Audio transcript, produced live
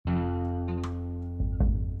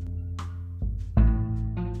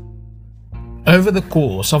Over the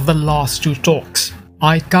course of the last two talks,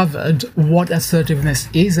 I covered what assertiveness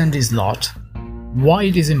is and is not, why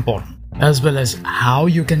it is important, as well as how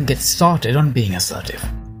you can get started on being assertive.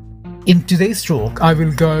 In today's talk, I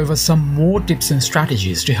will go over some more tips and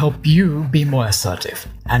strategies to help you be more assertive,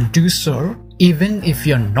 and do so even if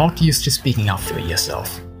you're not used to speaking up for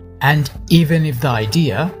yourself, and even if the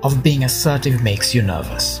idea of being assertive makes you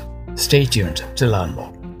nervous. Stay tuned to learn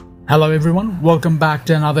more. Hello everyone, welcome back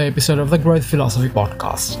to another episode of the Growth Philosophy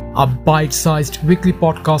Podcast, a bite-sized weekly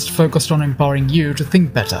podcast focused on empowering you to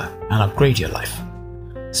think better and upgrade your life.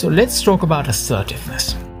 So let's talk about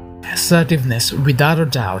assertiveness. Assertiveness, without a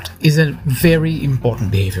doubt, is a very important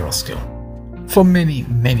behavioral skill for many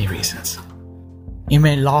reasons. In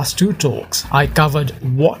my last two talks, I covered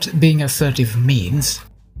what being assertive means,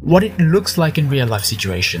 what it looks like in real-life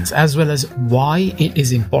situations, as well as why it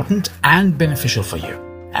is important and beneficial for you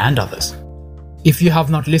and others. If you have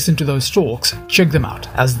not listened to those talks, check them out,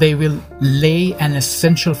 as they will lay an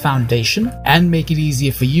essential foundation and make it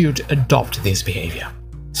easier for you to adopt this behavior.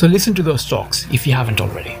 So listen to those talks if you haven't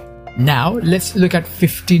already. Now let's look at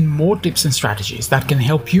 15 more tips and strategies that can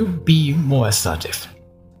help you be more assertive.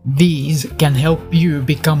 These can help you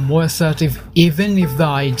become more assertive even if the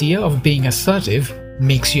idea of being assertive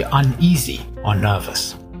makes you uneasy or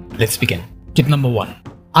nervous. Let's begin. Tip number 1.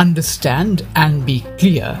 Understand and be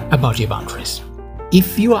clear about your boundaries.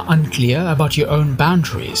 If you are unclear about your own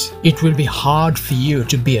boundaries, it will be hard for you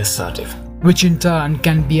to be assertive, which in turn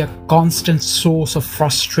can be a constant source of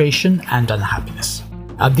frustration and unhappiness.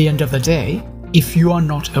 At the end of the day, if you are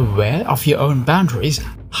not aware of your own boundaries,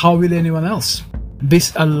 how will anyone else?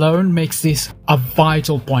 This alone makes this a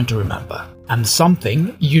vital point to remember, and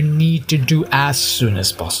something you need to do as soon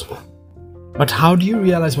as possible. But how do you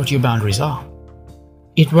realize what your boundaries are?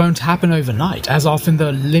 It won't happen overnight, as often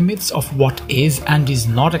the limits of what is and is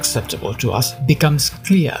not acceptable to us becomes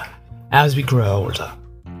clear as we grow older.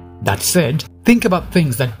 That said, think about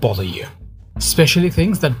things that bother you, especially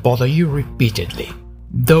things that bother you repeatedly.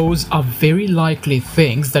 Those are very likely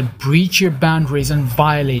things that breach your boundaries and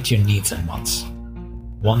violate your needs and wants.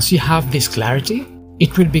 Once you have this clarity,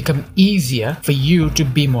 it will become easier for you to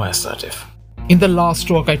be more assertive. In the last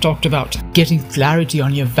talk, I talked about getting clarity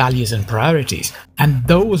on your values and priorities, and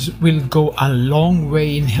those will go a long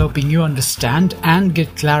way in helping you understand and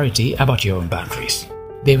get clarity about your own boundaries.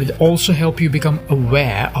 They will also help you become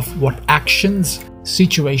aware of what actions,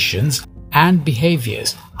 situations, and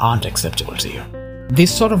behaviors aren't acceptable to you.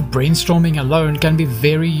 This sort of brainstorming alone can be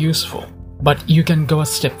very useful, but you can go a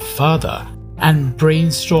step further and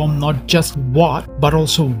brainstorm not just what, but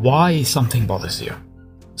also why something bothers you.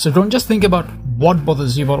 So don't just think about what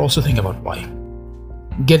bothers you, but also think about why.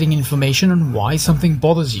 Getting information on why something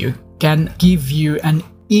bothers you can give you an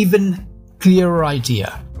even clearer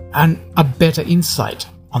idea and a better insight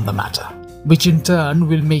on the matter, which in turn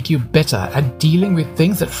will make you better at dealing with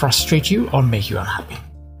things that frustrate you or make you unhappy.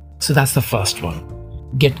 So that's the first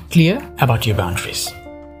one. Get clear about your boundaries.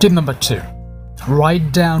 Tip number 2.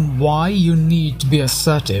 Write down why you need to be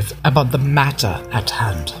assertive about the matter at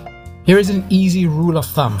hand. Here is an easy rule of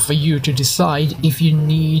thumb for you to decide if you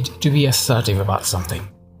need to be assertive about something.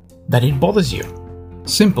 That it bothers you.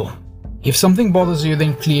 Simple. If something bothers you,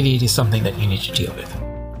 then clearly it is something that you need to deal with.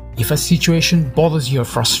 If a situation bothers you or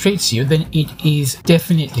frustrates you, then it is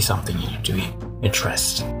definitely something you need to be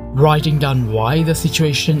addressed. Writing down why the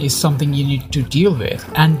situation is something you need to deal with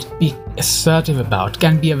and be assertive about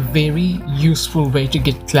can be a very useful way to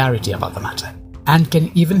get clarity about the matter, and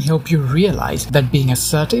can even help you realize that being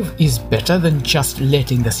assertive is better than just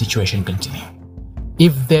letting the situation continue.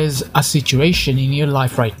 If there's a situation in your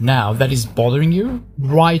life right now that is bothering you,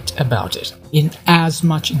 write about it in as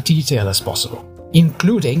much detail as possible,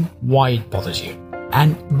 including why it bothers you,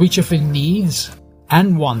 and which of your needs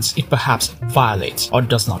and wants it perhaps violates or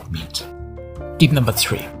does not meet. Tip number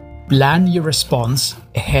 3. Plan your response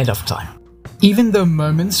ahead of time. Even though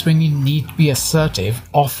moments when you need to be assertive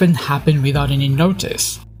often happen without any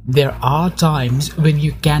notice, there are times when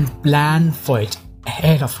you can plan for it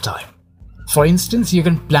ahead of time. For instance, you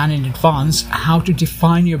can plan in advance how to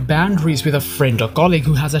define your boundaries with a friend or colleague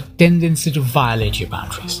who has a tendency to violate your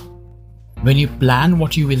boundaries. When you plan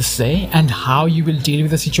what you will say and how you will deal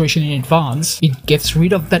with the situation in advance, it gets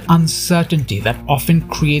rid of that uncertainty that often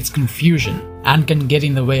creates confusion and can get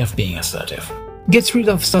in the way of being assertive. Gets rid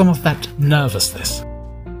of some of that nervousness.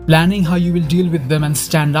 Planning how you will deal with them and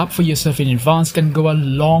stand up for yourself in advance can go a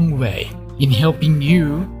long way in helping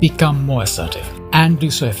you become more assertive and do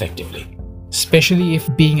so effectively, especially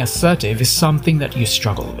if being assertive is something that you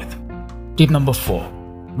struggle with. Tip number 4.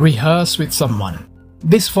 Rehearse with someone.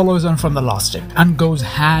 This follows on from the last tip and goes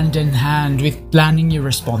hand in hand with planning your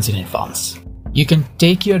response in advance. You can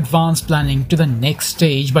take your advanced planning to the next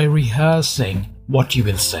stage by rehearsing what you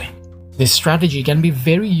will say. This strategy can be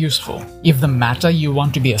very useful if the matter you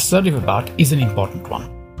want to be assertive about is an important one.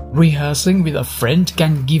 Rehearsing with a friend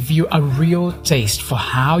can give you a real taste for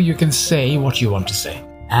how you can say what you want to say,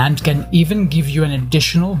 and can even give you an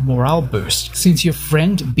additional morale boost, since your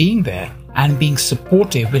friend being there and being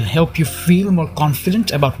supportive will help you feel more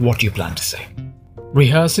confident about what you plan to say.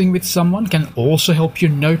 Rehearsing with someone can also help you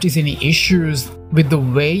notice any issues with the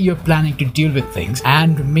way you're planning to deal with things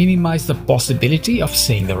and minimize the possibility of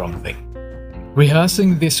saying the wrong thing.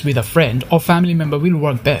 Rehearsing this with a friend or family member will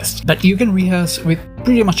work best, but you can rehearse with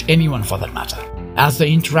pretty much anyone for that matter, as the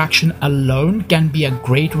interaction alone can be a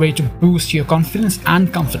great way to boost your confidence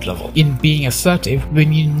and comfort level in being assertive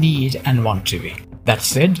when you need and want to be. That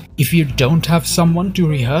said, if you don't have someone to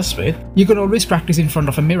rehearse with, you can always practice in front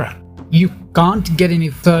of a mirror. You can't get any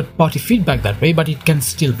third-party feedback that way, but it can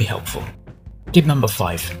still be helpful. Tip number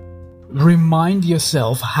 5. Remind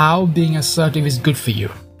yourself how being assertive is good for you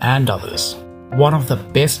and others. One of the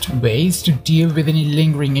best ways to deal with any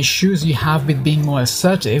lingering issues you have with being more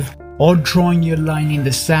assertive or drawing your line in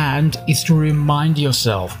the sand is to remind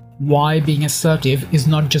yourself why being assertive is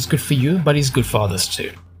not just good for you, but is good for others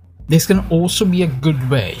too. This can also be a good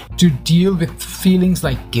way to deal with feelings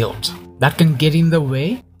like guilt that can get in the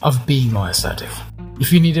way of being more assertive.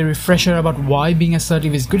 If you need a refresher about why being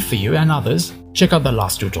assertive is good for you and others, check out the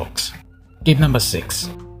last 2 talks. Tip number 6.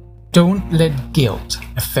 Don't let guilt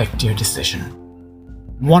affect your decision.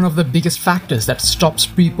 One of the biggest factors that stops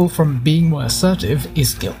people from being more assertive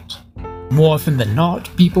is guilt. More often than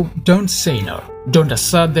not, people don't say no, don't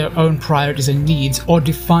assert their own priorities and needs, or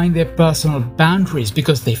define their personal boundaries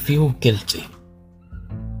because they feel guilty.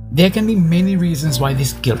 There can be many reasons why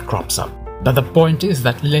this guilt crops up, but the point is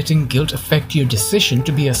that letting guilt affect your decision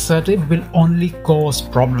to be assertive will only cause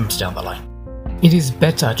problems down the line. It is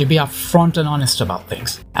better to be upfront and honest about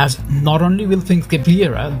things, as not only will things get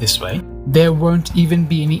clearer this way, there won't even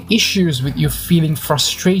be any issues with you feeling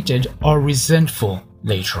frustrated or resentful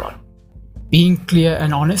later on. Being clear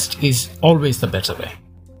and honest is always the better way.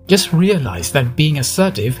 Just realize that being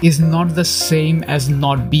assertive is not the same as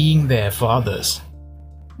not being there for others.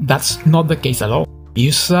 That's not the case at all.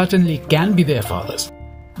 You certainly can be there for others,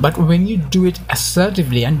 but when you do it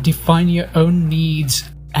assertively and define your own needs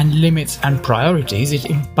and limits and priorities, it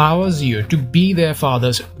empowers you to be there for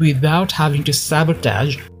others without having to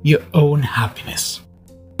sabotage your own happiness.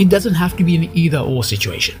 It doesn't have to be an either-or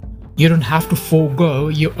situation. You don't have to forego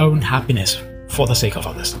your own happiness for the sake of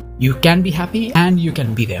others. You can be happy and you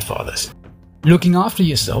can be there for others. Looking after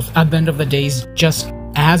yourself at the end of the day is just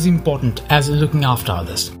as important as looking after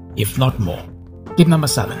others, if not more. Tip number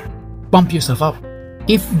 7. Pump yourself up.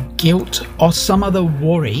 If guilt or some other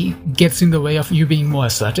worry gets in the way of you being more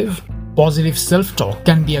assertive, positive self-talk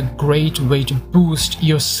can be a great way to boost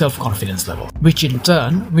your self-confidence level, which in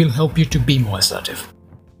turn will help you to be more assertive.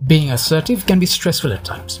 Being assertive can be stressful at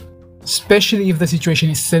times, especially if the situation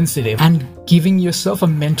is sensitive, and giving yourself a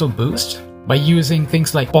mental boost by using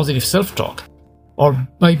things like positive self-talk or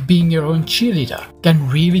by being your own cheerleader can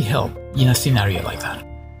really help in a scenario like that.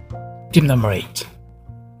 Tip number 8.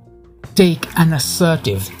 Take an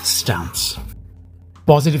assertive stance.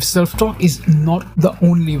 Positive self-talk is not the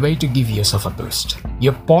only way to give yourself a boost.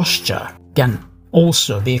 Your posture can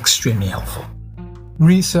also be extremely helpful.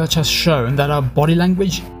 Research has shown that our body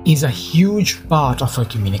language is a huge part of our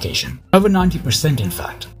communication, over 90% in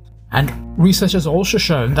fact. And research has also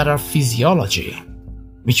shown that our physiology,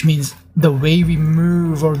 which means the way we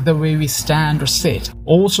move or the way we stand or sit,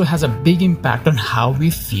 also has a big impact on how we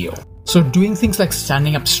feel. So doing things like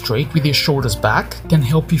standing up straight with your shoulders back can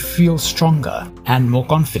help you feel stronger and more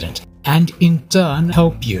confident, and in turn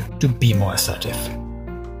help you to be more assertive.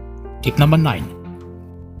 Tip number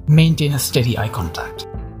 9. Maintain a steady eye contact.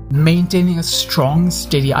 Maintaining a strong,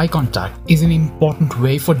 steady eye contact is an important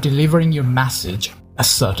way for delivering your message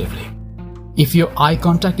assertively. If your eye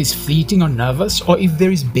contact is fleeting or nervous, or if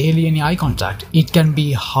there is barely any eye contact, it can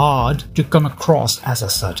be hard to come across as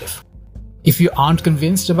assertive. If you aren't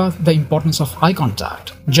convinced about the importance of eye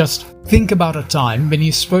contact, just think about a time when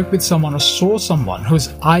you spoke with someone or saw someone whose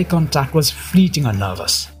eye contact was fleeting or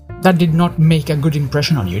nervous. That did not make a good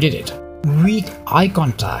impression on you, did it? Weak eye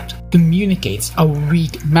contact communicates a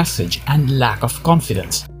weak message and lack of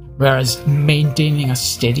confidence, whereas maintaining a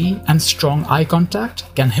steady and strong eye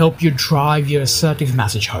contact can help you drive your assertive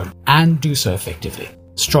message home and do so effectively.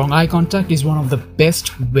 Strong eye contact is one of the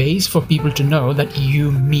best ways for people to know that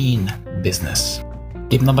you mean business.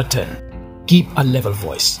 Tip number 10. Keep a level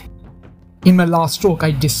voice. In my last talk, I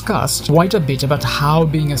discussed quite a bit about how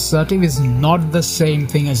being assertive is not the same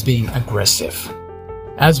thing as being aggressive,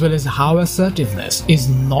 as well as how assertiveness is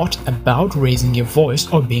not about raising your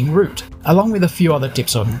voice or being rude, along with a few other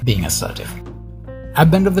tips on being assertive. At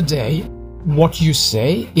the end of the day, what you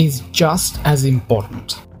say is just as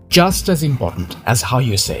important as how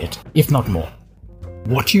you say it, if not more.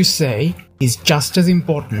 What you say is just as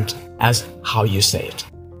important as how you say it.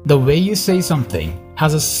 The way you say something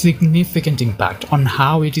has a significant impact on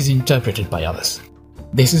how it is interpreted by others.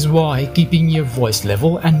 This is why keeping your voice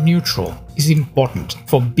level and neutral is important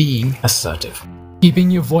for being assertive. Keeping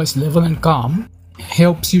your voice level and calm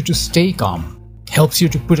helps you to stay calm, helps you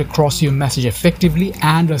to put across your message effectively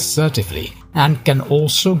and assertively, and can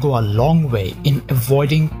also go a long way in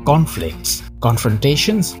avoiding conflicts,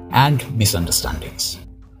 confrontations, and misunderstandings.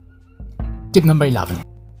 Tip number 11.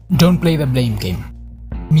 Don't play the blame game.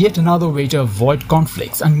 Yet another way to avoid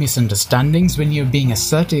conflicts and misunderstandings when you're being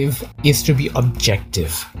assertive is to be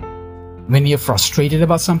objective. When you're frustrated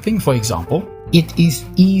about something, for example, it is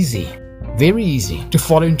easy, very easy, to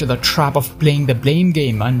fall into the trap of playing the blame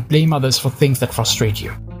game and blame others for things that frustrate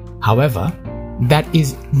you. However, that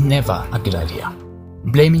is never a good idea.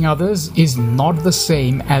 Blaming others is not the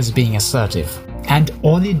same as being assertive, and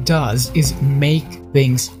all it does is make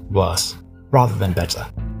things worse rather than better.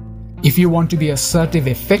 If you want to be assertive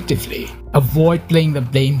effectively, avoid playing the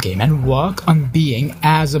blame game and work on being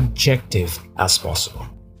as objective as possible.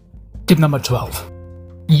 Tip number 12.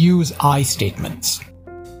 Use I statements.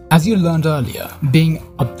 As you learned earlier, being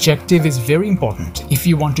objective is very important if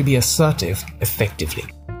you want to be assertive effectively.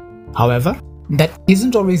 However, that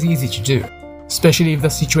isn't always easy to do, especially if the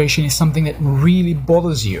situation is something that really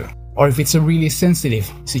bothers you or if it's a really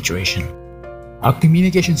sensitive situation. A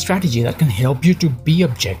communication strategy that can help you to be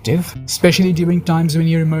objective, especially during times when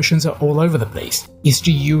your emotions are all over the place, is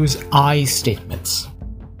to use I statements.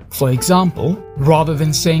 For example, rather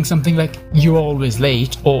than saying something like, "you're always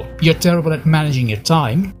late" or "you're terrible at managing your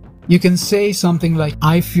time," you can say something like,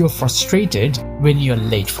 "I feel frustrated when you're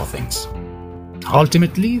late for things."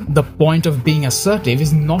 Ultimately, the point of being assertive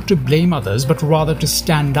is not to blame others, but rather to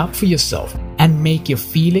stand up for yourself and make your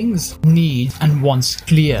feelings, needs, and wants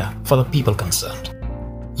clear for the people concerned.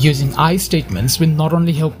 Using I statements will not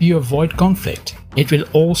only help you avoid conflict, it will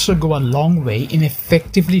also go a long way in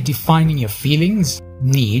effectively defining your feelings,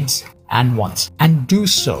 needs, and wants, and do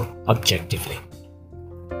so objectively.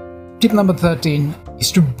 Tip number 13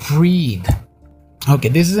 is to breathe. Okay,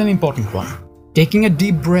 this is an important one. Taking a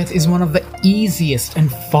deep breath is one of the easiest and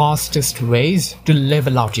fastest ways to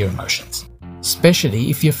level out your emotions, especially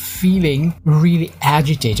if you're feeling really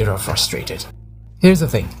agitated or frustrated. Here's the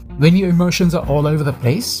thing, when your emotions are all over the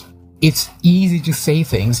place, it's easy to say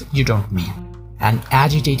things you don't mean. An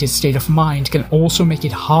agitated state of mind can also make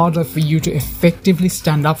it harder for you to effectively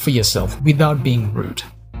stand up for yourself without being rude.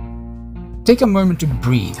 Take a moment to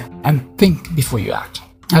breathe and think before you act,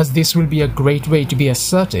 as this will be a great way to be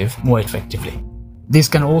assertive more effectively. This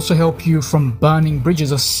can also help you from burning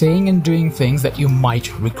bridges or saying and doing things that you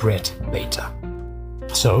might regret later.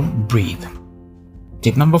 So, breathe.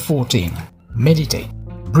 Tip number 14. Meditate.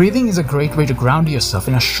 Breathing is a great way to ground yourself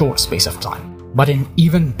in a short space of time, but an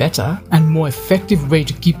even better and more effective way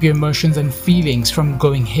to keep your emotions and feelings from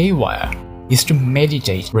going haywire is to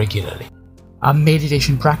meditate regularly. A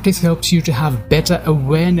meditation practice helps you to have better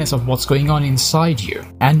awareness of what's going on inside you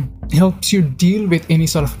and helps you deal with any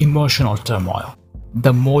sort of emotional turmoil.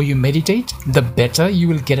 The more you meditate, the better you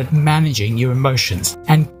will get at managing your emotions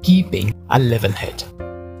and keeping a level head.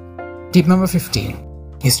 Tip number 15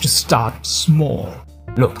 is to start small.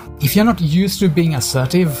 Look, if you're not used to being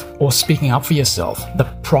assertive or speaking up for yourself, the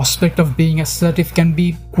prospect of being assertive can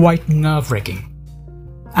be quite nerve-wracking.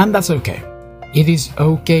 And that's okay. It is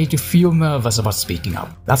okay to feel nervous about speaking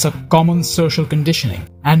up. That's a common social conditioning,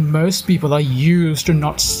 and most people are used to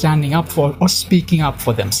not standing up for or speaking up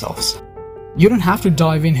for themselves. You don't have to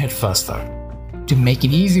dive in head first though. To make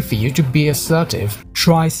it easy for you to be assertive,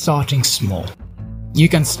 try starting small. You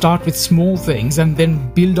can start with small things and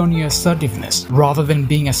then build on your assertiveness rather than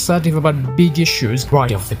being assertive about big issues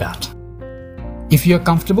right off the bat. If you're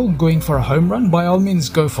comfortable going for a home run, by all means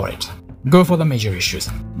go for it. Go for the major issues.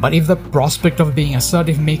 But if the prospect of being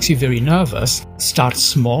assertive makes you very nervous, start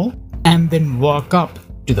small and then work up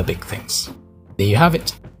to the big things. There you have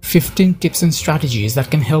it. 15 tips and strategies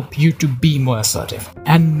that can help you to be more assertive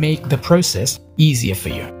and make the process easier for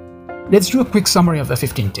you. Let's do a quick summary of the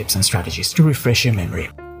 15 tips and strategies to refresh your memory.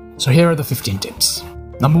 So here are the 15 tips.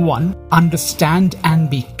 Number 1, understand and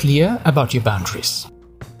be clear about your boundaries.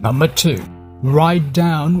 Number 2, write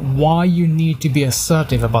down why you need to be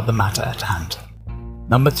assertive about the matter at hand.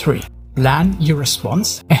 Number 3, Plan your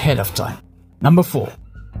response ahead of time. Number 4,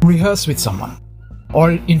 rehearse with someone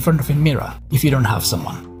or in front of a mirror if you don't have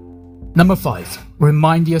someone. Number 5,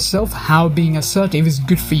 remind yourself how being assertive is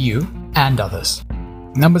good for you and others.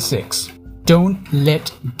 Number 6, don't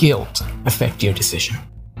let guilt affect your decision.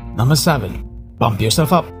 Number 7, bump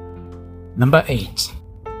yourself up. Number 8,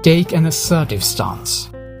 take an assertive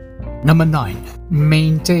stance. Number 9,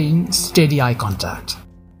 maintain steady eye contact.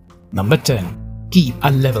 Number 10, keep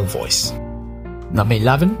a level voice. Number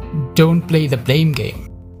 11, don't play the blame game.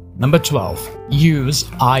 Number 12, use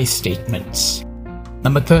I statements.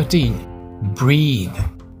 Number 13, breathe.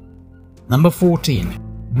 Number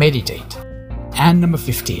 14, meditate. And number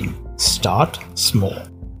 15, start small.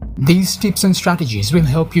 These tips and strategies will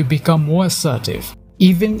help you become more assertive,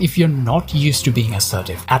 even if you're not used to being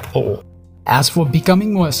assertive at all. As for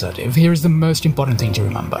becoming more assertive, here is the most important thing to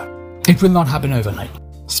remember. It will not happen overnight,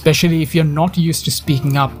 especially if you're not used to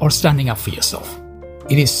speaking up or standing up for yourself.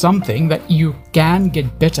 It is something that you can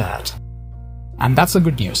get better at. And that's the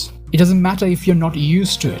good news. It doesn't matter if you're not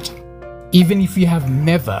used to it. Even if you have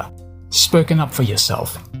never spoken up for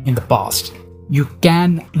yourself in the past, you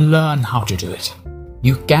can learn how to do it.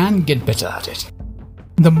 You can get better at it.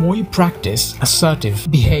 The more you practice assertive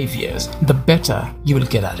behaviors, the better you will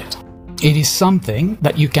get at it. It is something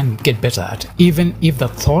that you can get better at, even if the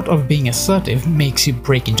thought of being assertive makes you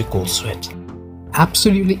break into cold sweat.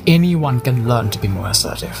 Absolutely anyone can learn to be more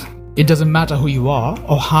assertive. It doesn't matter who you are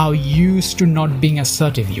or how used to not being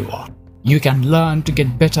assertive you are. You can learn to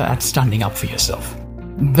get better at standing up for yourself.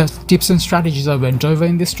 The tips and strategies I went over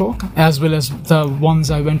in this talk, as well as the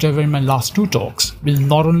ones I went over in my last 2 talks, will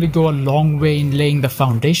not only go a long way in laying the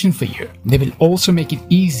foundation for you, they will also make it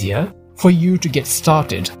easier for you to get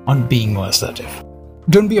started on being more assertive.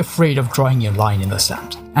 Don't be afraid of drawing your line in the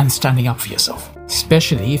sand and standing up for yourself,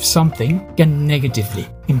 especially if something can negatively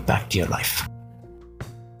impact your life.